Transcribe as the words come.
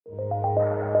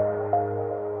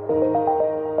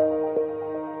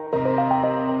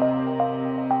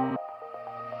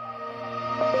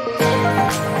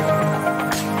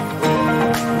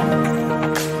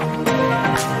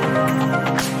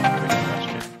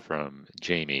from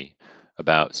Jamie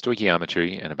about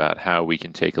stoichiometry and about how we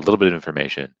can take a little bit of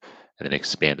information and then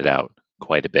expand it out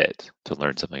quite a bit to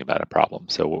learn something about a problem.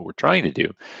 So what we're trying to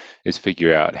do is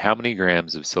figure out how many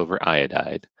grams of silver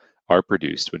iodide are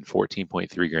produced when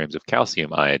 14.3 grams of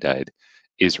calcium iodide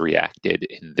is reacted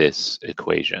in this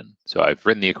equation. So I've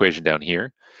written the equation down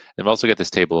here. And I've also got this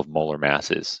table of molar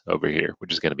masses over here,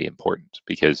 which is going to be important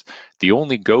because the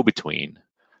only go-between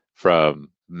from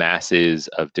masses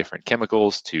of different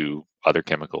chemicals to other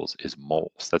chemicals is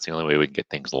moles. That's the only way we can get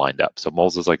things lined up. So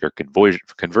moles is like our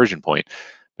conversion point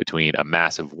between a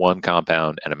mass of one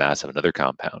compound and a mass of another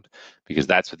compound, because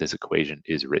that's what this equation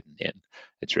is written in.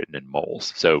 It's written in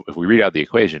moles. So if we read out the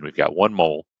equation, we've got 1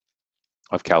 mole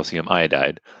of calcium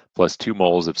iodide plus 2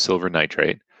 moles of silver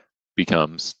nitrate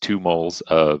becomes 2 moles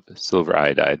of silver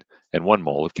iodide and 1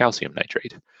 mole of calcium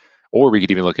nitrate. Or we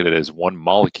could even look at it as 1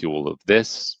 molecule of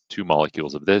this, 2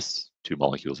 molecules of this, 2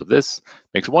 molecules of this,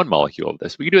 makes 1 molecule of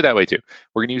this. We can do it that way too.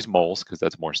 We're going to use moles because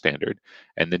that's more standard,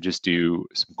 and then just do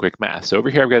some quick math. So over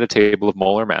here I've got a table of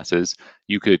molar masses.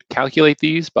 You could calculate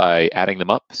these by adding them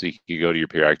up. So you could go to your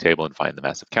periodic table and find the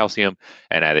mass of calcium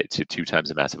and add it to 2 times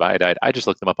the mass of iodide. I just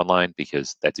looked them up online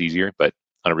because that's easier, but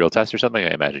on a real test or something,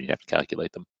 I imagine you'd have to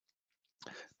calculate them.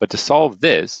 But to solve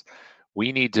this,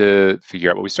 we need to figure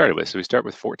out what we started with. So we start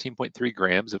with 14.3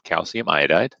 grams of calcium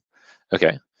iodide.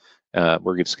 Okay,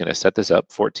 we're just going to set this up.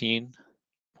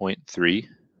 14.3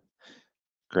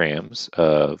 grams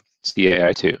of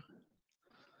CaI2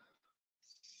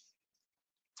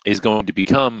 is going to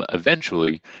become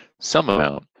eventually some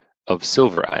amount of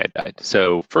silver iodide.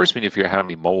 So first we need to figure out how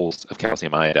many moles of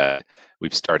calcium iodide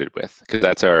we've started with, because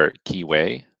that's our key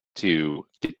way to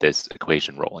get this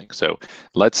equation rolling. So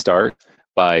let's start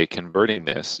by converting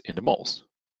this into moles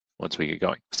once we get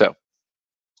going. So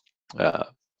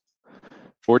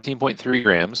 14.3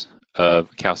 grams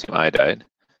of calcium iodide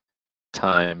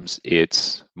times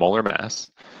its molar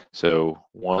mass. So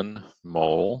 1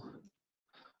 mole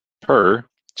per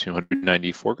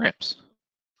 294 grams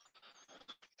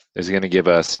is going to give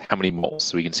us how many moles.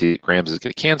 So we can see grams is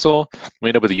going to cancel. We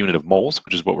end up with a unit of moles,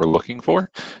 which is what we're looking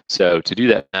for. So to do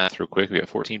that math real quick, we got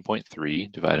 14.3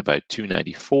 divided by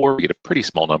 294. We get a pretty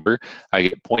small number. I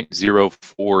get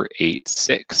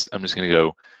 0.0486. I'm just going to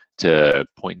go to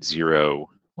 0.0.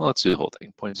 Well, let's do the whole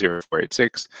thing.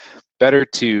 0.0486. Better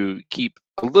to keep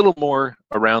a little more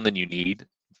around than you need,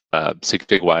 sig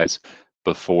fig wise,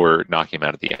 before knocking them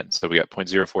out at the end. So we got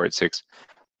 0.0486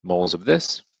 moles of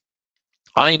this.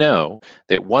 I know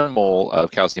that 1 mole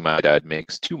of calcium iodide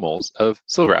makes 2 moles of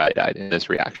silver iodide in this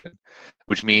reaction,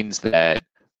 which means that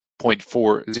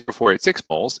 0.0486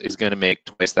 moles is going to make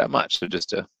twice that much. So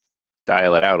just to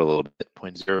dial it out a little bit,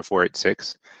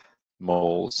 0.0486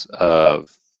 moles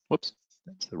of, whoops,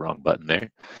 that's the wrong button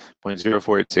there,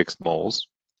 0.0486 moles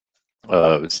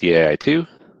of CaI2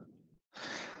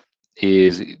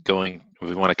 is going, if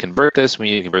we want to convert this, we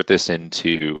need to convert this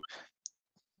into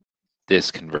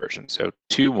this conversion. So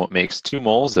 2 makes 2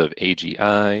 moles of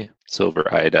AgI,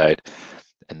 silver iodide,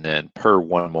 and then per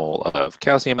 1 mole of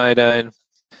calcium iodide.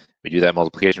 We do that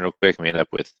multiplication real quick, and we end up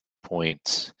with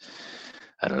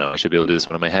I don't know, I should be able to do this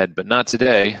one in my head, but not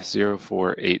today.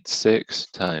 0.0486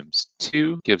 times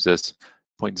 2 gives us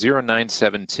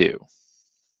 0.0972.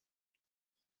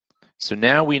 So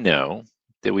now we know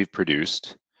that we've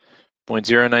produced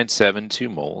 0.0972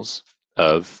 moles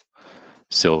of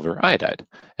silver iodide.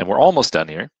 And we're almost done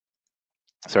here.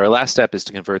 So our last step is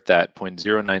to convert that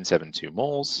 0.0972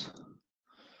 moles.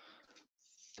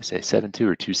 I say 72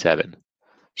 or 27?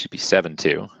 Should be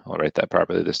 72. I'll write that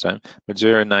properly this time.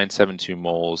 0.0972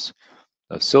 moles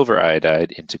of silver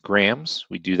iodide into grams.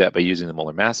 We do that by using the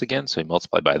molar mass again. So we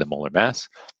multiply by the molar mass,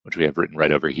 which we have written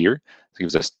right over here. So it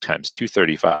gives us times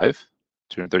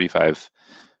 235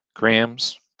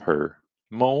 grams per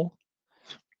mole.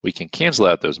 We can cancel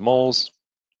out those moles,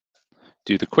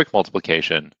 do the quick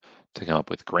multiplication to come up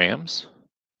with grams.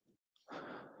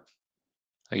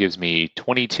 That gives me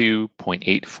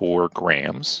 22.84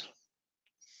 grams.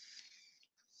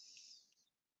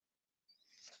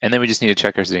 And then we just need to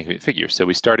check our significant figures. So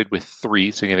we started with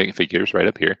 3 significant figures right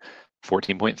up here,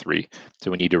 14.3. So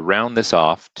we need to round this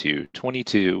off to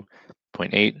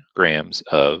 22.8 grams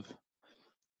of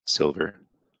silver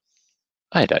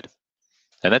iodide.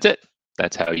 And that's it.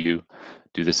 That's how you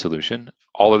do the solution.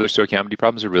 All other stoichiometry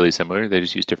problems are really similar. They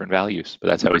just use different values, but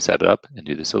that's how we set it up and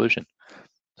do the solution.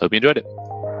 Hope you enjoyed it.